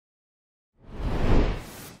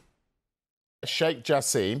Sheikh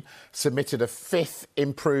Jassim submitted a fifth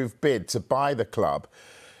improved bid to buy the club.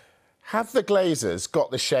 Have the Glazers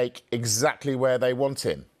got the Sheikh exactly where they want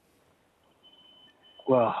him?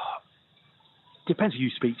 Well, depends who you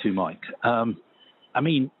speak to, Mike. I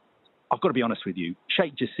mean, I've got to be honest with you.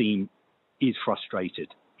 Sheikh Jassim is frustrated.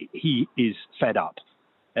 He is fed up.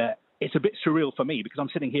 It's a bit surreal for me because I'm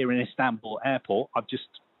sitting here in Istanbul airport. I've just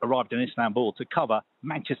arrived in Istanbul to cover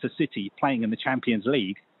Manchester City playing in the Champions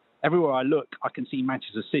League. Everywhere I look, I can see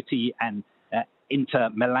Manchester City and Inter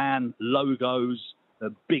Milan logos,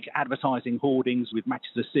 big advertising hoardings with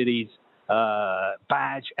Manchester City's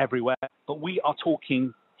badge everywhere. But we are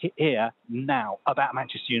talking here now about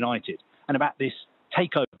Manchester United and about this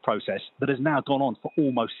takeover process that has now gone on for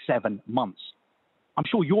almost 7 months. I'm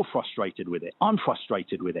sure you're frustrated with it. I'm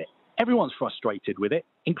frustrated with it. Everyone's frustrated with it,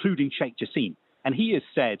 including Sheikh Jassim. And he has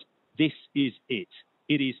said, this is it.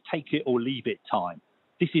 It is take it or leave it time.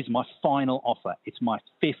 This is my final offer. It's my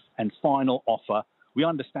fifth and final offer. We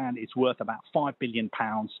understand it's worth about £5 billion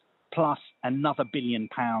plus another £1 billion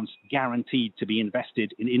guaranteed to be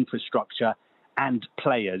invested in infrastructure and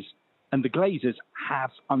players. And the Glazers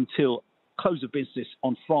have until close of business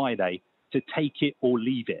on Friday to take it or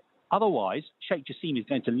leave it. Otherwise, Sheikh Jassim is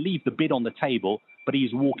going to leave the bid on the table, but he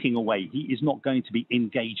is walking away. He is not going to be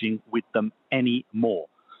engaging with them anymore.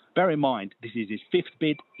 Bear in mind, this is his fifth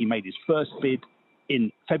bid. He made his first bid in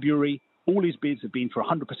February. All his bids have been for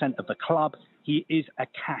 100% of the club. He is a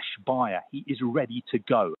cash buyer. He is ready to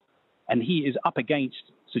go. And he is up against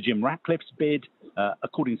Sir Jim Ratcliffe's bid.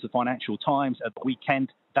 According to the Financial Times, at the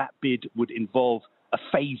weekend, that bid would involve a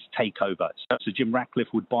phased takeover. So Sir Jim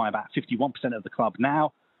Ratcliffe would buy about 51% of the club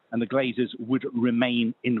now, and the Glazers would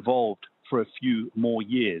remain involved for a few more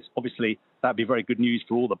years. Obviously, that'd be very good news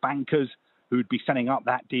for all the bankers who'd be setting up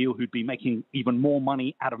that deal, who'd be making even more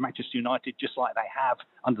money out of Manchester United, just like they have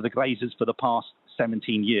under the Glazers for the past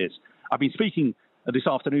 17 years. I've been speaking this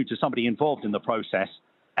afternoon to somebody involved in the process,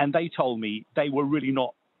 and they told me they were really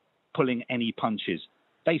not pulling any punches.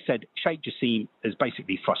 They said Sheikh Jassim is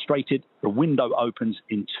basically frustrated. The window opens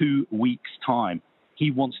in 2 weeks' time.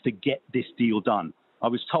 He wants to get this deal done. I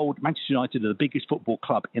was told Manchester United are the biggest football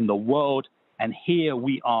club in the world, and here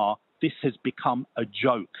we are. This has become a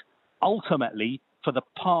joke. Ultimately, for the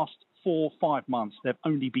past 4 or 5 months, there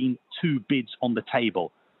have only been 2 bids on the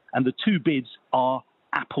table, and the 2 bids are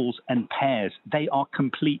apples and pears. They are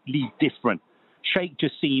completely different. Sheikh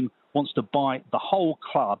Jassim wants to buy the whole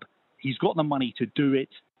club. He's got the money to do it.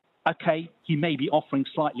 Okay, he may be offering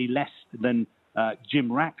slightly less than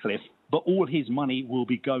Jim Ratcliffe, but all his money will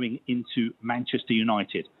be going into Manchester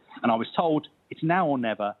United. And I was told it's now or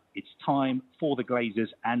never. It's time for the Glazers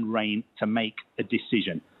and Rain to make a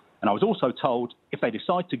decision. And I was also told if they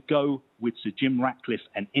decide to go with Sir Jim Ratcliffe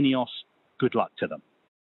and Ineos, good luck to them.